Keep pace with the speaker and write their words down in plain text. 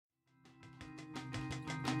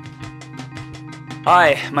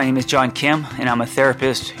Hi, my name is John Kim, and I'm a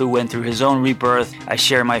therapist who went through his own rebirth. I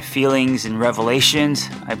share my feelings and revelations.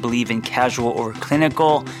 I believe in casual over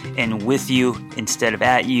clinical and with you instead of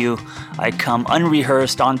at you. I come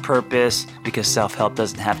unrehearsed on purpose because self-help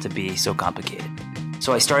doesn't have to be so complicated.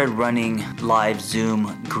 So I started running live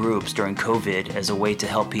Zoom groups during COVID as a way to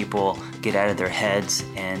help people get out of their heads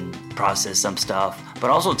and process some stuff, but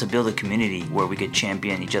also to build a community where we could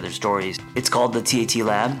champion each other's stories. It's called the TAT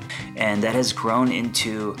Lab, and that has grown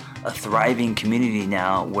into a thriving community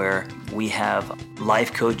now where we have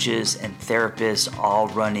life coaches and therapists all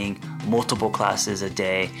running multiple classes a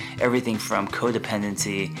day, everything from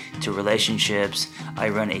codependency to relationships. I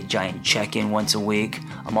run a giant check-in once a week.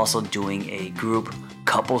 I'm also doing a group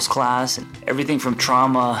couples class, everything from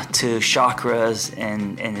trauma to chakras,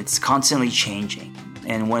 and it's constantly changing.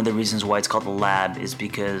 And one of the reasons why it's called the lab is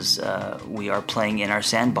because we are playing in our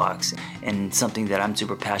sandbox. And something that I'm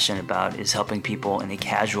super passionate about is helping people in a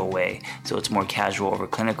casual way. So it's more casual over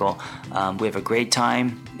clinical. We have a great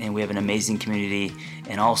time and we have an amazing community.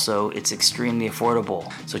 And also it's extremely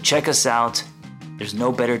affordable. So check us out. There's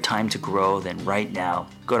no better time to grow than right now.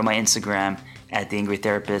 Go to my Instagram at The Angry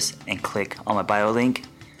Therapist and click on my bio link.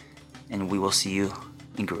 And we will see you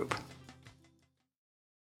in group.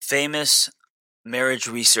 Famous marriage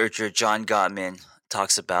researcher John Gottman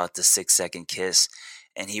talks about the 6-second kiss,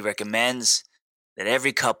 and he recommends that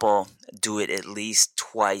every couple do it at least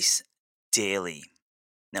twice daily.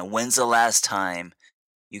 Now, when's the last time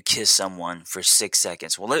you kiss someone for 6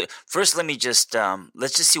 seconds? Well,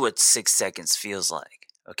 let's just see what 6 seconds feels like.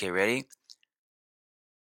 Okay, ready?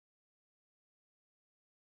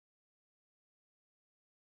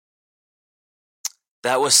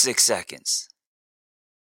 That was 6 seconds.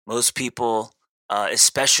 Most people,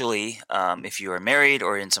 especially if you are married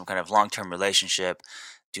or in some kind of long-term relationship,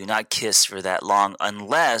 do not kiss for that long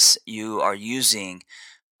unless you are using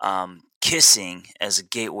kissing as a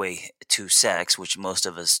gateway to sex, which most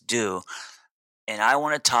of us do. And I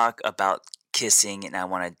want to talk about kissing, and I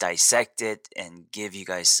want to dissect it and give you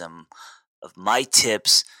guys some of my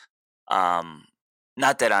tips.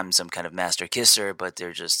 Not that I'm some kind of master kisser, but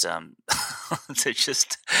they're just they're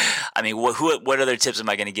just. I mean, what other tips am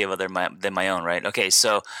I going to give than my own, right? Okay,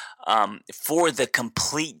 so for the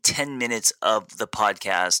complete 10 minutes of the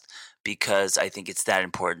podcast, because I think it's that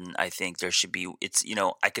important. I think there should be.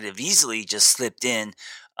 I could have easily just slipped in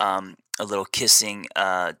a little kissing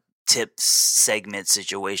tip segment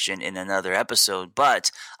situation in another episode, but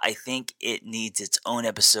I think it needs its own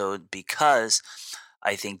episode because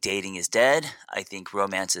I think dating is dead. I think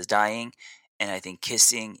romance is dying. And I think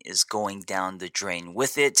kissing is going down the drain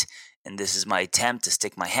with it. And this is my attempt to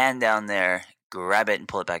stick my hand down there, grab it, and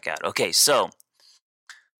pull it back out. Okay, so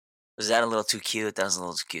was that a little too cute? That was a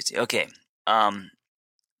little too cutesy. Okay.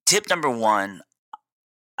 Tip number 1,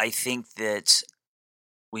 I think that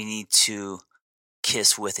we need to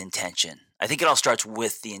kiss with intention. I think it all starts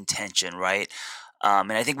with the intention, right?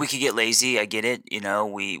 And I think we could get lazy. I get it.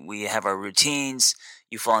 We have our routines.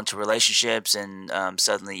 You fall into relationships, and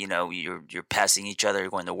suddenly, you're passing each other. You're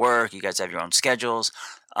going to work. You guys have your own schedules,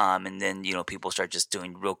 and then people start just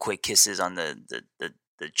doing real quick kisses on the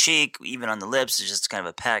cheek, even on the lips. It's just kind of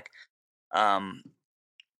a peck. I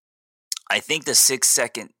think the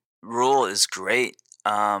 6-second rule is great.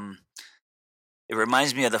 It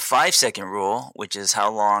reminds me of the 5-second rule, which is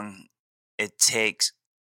how long it takes.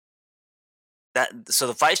 So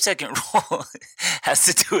the 5-second rule has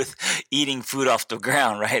to do with eating food off the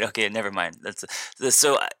ground, right? Okay, never mind.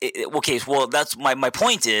 Well, that's my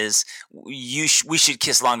point is we should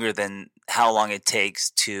kiss longer than how long it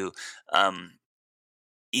takes to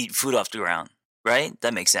eat food off the ground, right?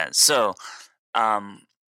 That makes sense. So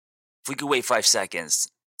if we could wait 5 seconds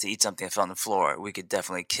to eat something that fell on the floor, we could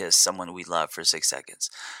definitely kiss someone we love for 6 seconds.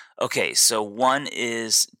 Okay, so 1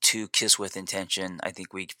 is to kiss with intention. I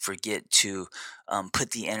think we forget to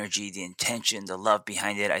put the energy, the intention, the love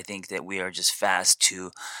behind it. I think that we are just fast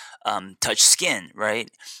to touch skin,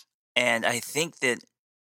 right? And I think that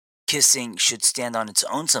kissing should stand on its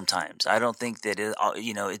own sometimes. I don't think that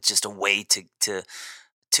it's just a way to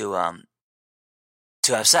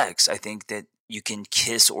have sex. I think that you can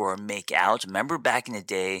kiss or make out. Remember back in the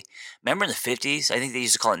day, remember in the 50s, I think they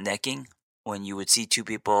used to call it necking, when you would see two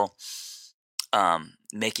people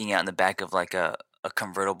making out in the back of like a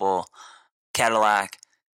convertible Cadillac.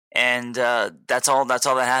 And that's all that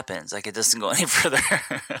happens. Like, it doesn't go any further.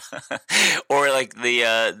 Or like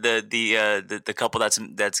the couple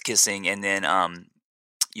that's kissing, and then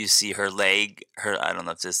you see her leg. I don't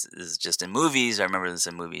know if this is just in movies. I remember this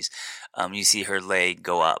in movies. You see her leg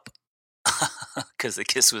go up because the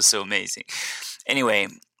kiss was so amazing. Anyway,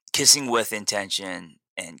 kissing with intention,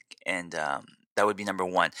 and that would be number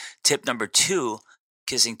one. Tip number two,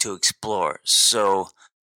 kissing to explore. So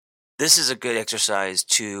this is a good exercise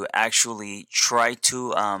to actually try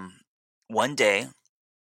to one day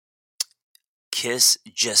kiss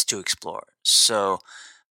just to explore. So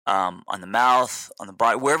on the mouth, on the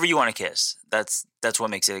body, wherever you want to kiss. That's what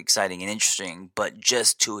makes it exciting and interesting. But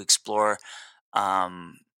just to explore,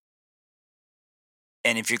 um,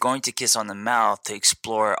 and if you're going to kiss on the mouth, to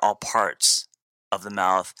explore all parts of the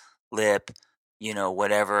mouth, lip,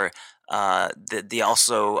 whatever. The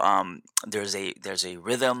also there's a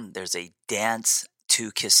rhythm, there's a dance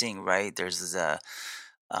to kissing, right? There's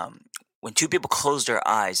um, when two people close their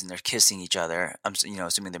eyes and they're kissing each other,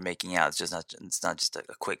 assuming they're making out, it's not just a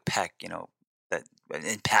quick peck, that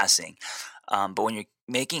in passing. But when you're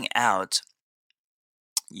making out,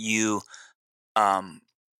 you um,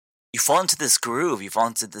 you fall into this groove, you fall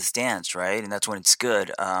into this dance, right? And that's when it's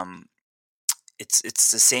good.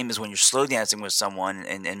 It's the same as when you're slow dancing with someone,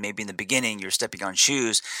 and maybe in the beginning you're stepping on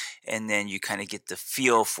shoes, and then you kind of get the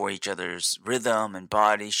feel for each other's rhythm and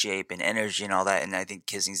body shape and energy and all that. And I think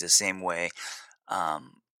kissing's the same way.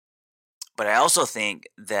 Um, but I also think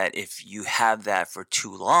that if you have that for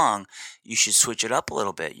too long, you should switch it up a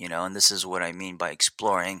little bit, and this is what I mean by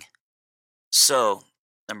exploring. So,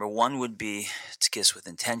 number one would be to kiss with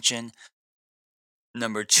intention.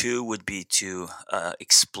 Number two would be to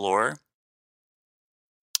explore.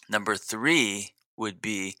 Number three would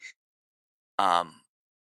be um,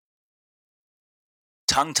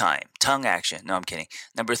 tongue action. No, I'm kidding.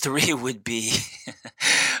 Number three would be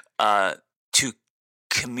uh, to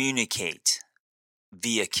communicate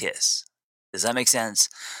via kiss. Does that make sense?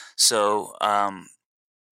 So,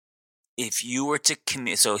 if you were to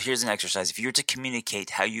so here's an exercise. If you were to communicate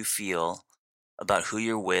how you feel about who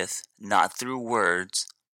you're with, not through words,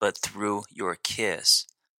 but through your kiss,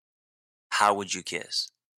 how would you kiss?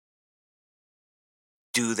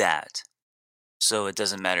 Do that. So it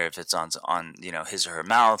doesn't matter if it's on his or her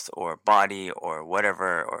mouth or body or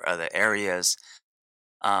whatever or other areas.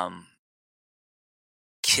 Um,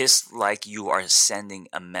 Kiss like you are sending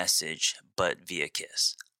a message, but via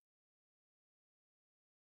kiss.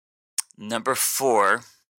 Number four,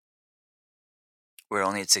 we're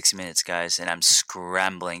only at 6 minutes, guys, and I'm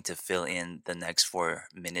scrambling to fill in the next 4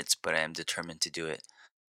 minutes, but I am determined to do it.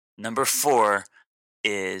 Number four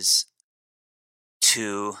is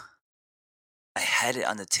I had it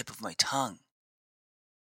on the tip of my tongue.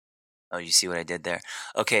 Oh, you see what I did there?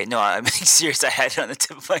 Okay, no, I'm being serious. I had it on the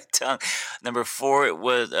tip of my tongue. Number four, it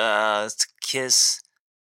was to kiss.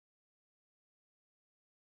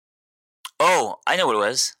 Oh, I know what it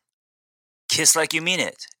was. Kiss like you mean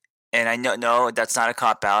it. And I know, no, that's not a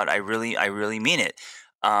cop out. I really mean it.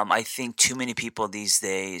 I think too many people these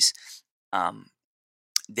days, um,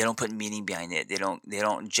 they don't put meaning behind it. They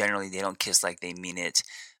don't kiss like they mean it.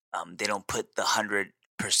 They don't put the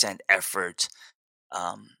 100% effort.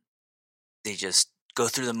 Um, they just go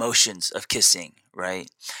through the motions of kissing, right?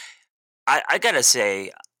 I gotta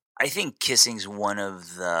say, I think kissing's one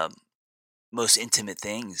of the most intimate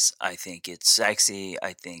things. I think it's sexy.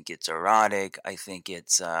 I think it's erotic. I think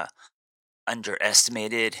it's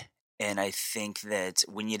underestimated, and I think that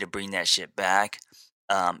we need to bring that shit back.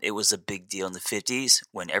 It was a big deal in the 50s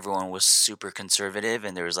when everyone was super conservative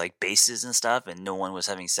and there was like bases and stuff, and no one was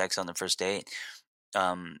having sex on the first date.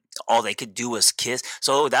 um all they could do was kiss.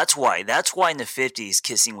 So that's why in the 50s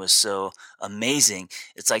kissing was so amazing.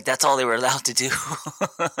 It's like that's all they were allowed to do.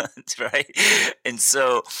 Right? And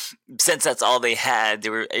so since that's all they had, they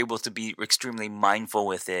were able to be extremely mindful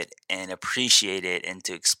with it and appreciate it and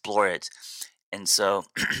to explore it. And so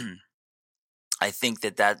I think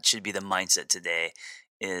that should be the mindset today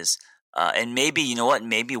is and maybe, you know what,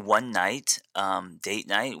 maybe one night, date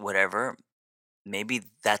night, whatever, maybe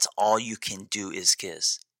that's all you can do is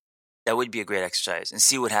kiss. That would be a great exercise and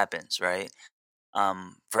see what happens, right?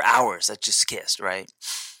 For hours, that just kissed, right?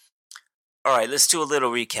 All right, let's do a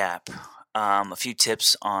little recap. A few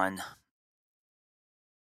tips on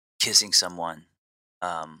kissing someone.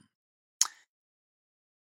 Um,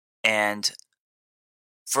 and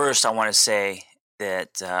first, I want to say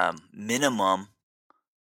that minimum.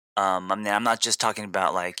 I mean, I'm not just talking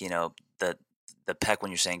about like the peck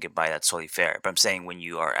when you're saying goodbye. That's totally fair. But I'm saying when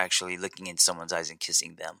you are actually looking in someone's eyes and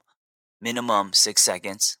kissing them, minimum 6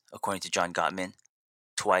 seconds, according to John Gottman,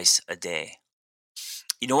 twice a day.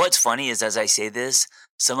 You know what's funny is as I say this,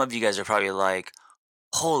 some of you guys are probably like,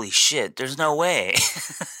 holy shit, there's no way.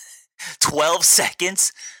 12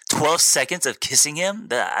 seconds? 12 seconds of kissing him?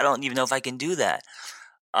 I don't even know if I can do that.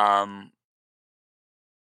 Um,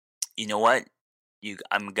 you know what?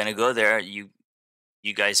 I'm gonna go there.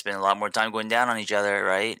 you guys spend a lot more time going down on each other,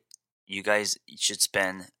 right? You guys should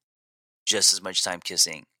spend just as much time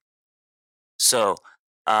kissing. So,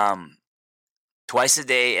 um, twice a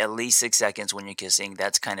day, at least 6 seconds when you're kissing.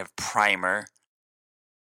 That's kind of primer.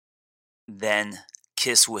 Then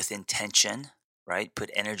kiss with intention, right?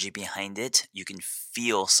 Put energy behind it. You can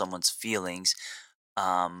feel someone's feelings.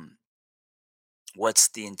 Um, what's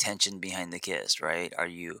the intention behind the kiss, right?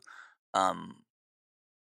 Um,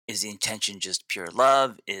 is the intention just pure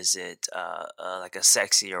love? Is it like a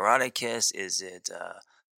sexy erotic kiss? Is it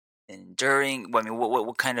enduring? Well, I mean,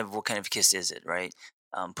 what kind of kiss is it, right?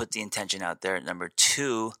 Put the intention out there. Number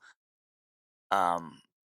two, um,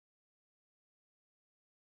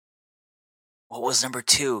 what was number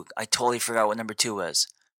two? I totally forgot what number two was.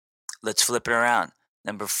 Let's flip it around.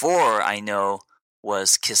 Number four, I know,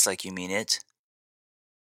 was kiss like you mean it,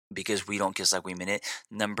 because we don't kiss like we mean it.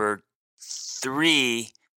 Number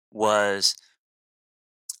three was,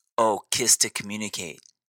 oh, kiss to communicate,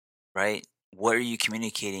 right? What are you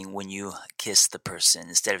communicating when you kiss the person?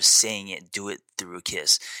 Instead of saying it, do it through a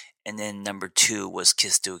kiss. And then number two was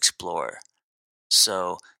kiss to explore.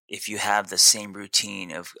 So if you have the same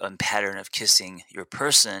routine of pattern of kissing your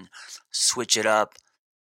person, switch it up.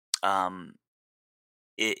 Um,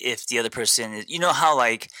 if the other person is, you know how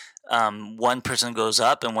like one person goes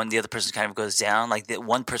up and the other person kind of goes down, like the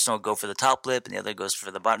one person will go for the top lip and the other goes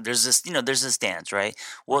for the bottom. There's this dance, right?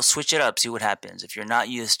 Well, switch it up, see what happens. If you're not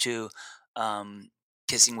used to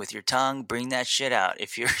kissing with your tongue, bring that shit out.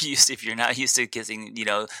 If you're not used to kissing,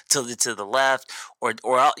 tilted to the left, or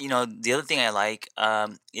the other thing I like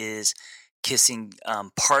is kissing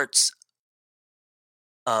parts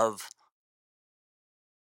of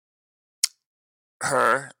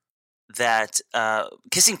her that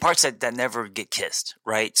kissing parts that never get kissed,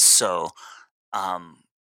 right? So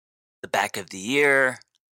the back of the ear,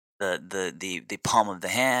 the palm of the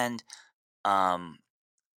hand.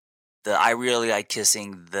 I really like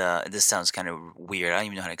kissing this sounds kind of weird. I don't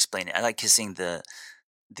even know how to explain it. I like kissing the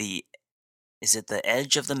is it the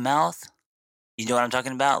edge of the mouth? You know what I'm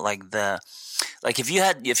talking about? Like if you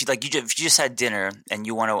just had dinner and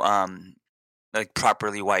you want to like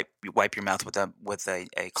properly wipe your mouth with a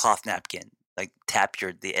cloth napkin, like tap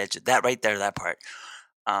the edge of that right there, that part.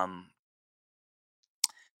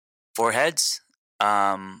 Foreheads,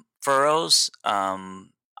 furrows,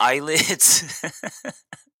 eyelids.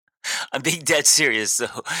 I'm being dead serious. So,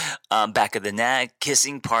 back of the neck,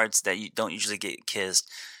 kissing parts that you don't usually get kissed,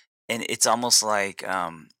 and it's almost like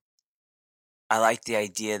I like the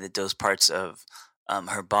idea that those parts of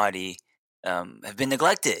her body have been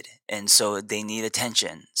neglected, and so they need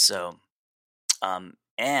attention. So,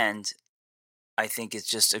 and I think it's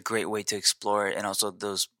just a great way to explore it, and also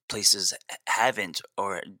those places haven't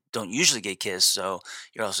or don't usually get kissed, so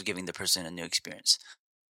you're also giving the person a new experience.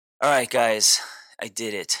 All right, guys, I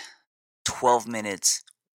did it. 12 minutes,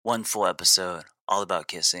 one full episode, all about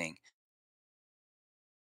kissing.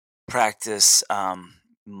 Practice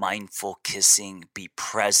mindful kissing. Be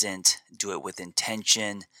present. Do it with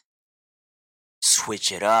intention.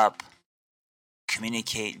 Switch it up.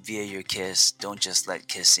 Communicate via your kiss. Don't just let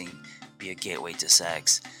kissing be a gateway to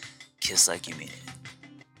sex. Kiss like you mean it.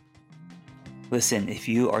 Listen, if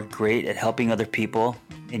you are great at helping other people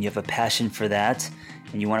and you have a passion for that,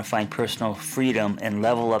 and you want to find personal freedom and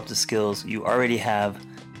level up the skills you already have,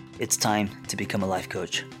 it's time to become a life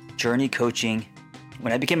coach. Journey Coaching.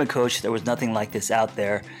 When I became a coach, there was nothing like this out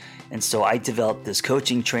there. And so I developed this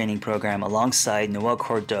coaching training program alongside Noel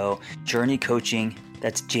Cordeau. Journey Coaching,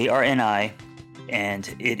 that's JRNI.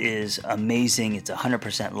 And it is amazing. It's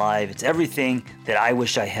 100% live. It's everything that I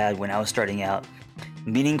wish I had when I was starting out.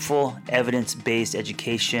 Meaningful, evidence-based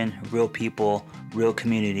education, real people, real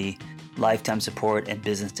community, lifetime support and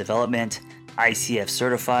business development, ICF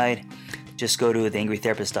certified. Just go to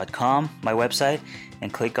theangrytherapist.com, my website,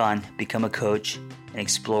 and click on Become a Coach and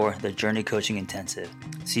explore the Journey Coaching Intensive.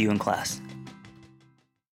 See you in class.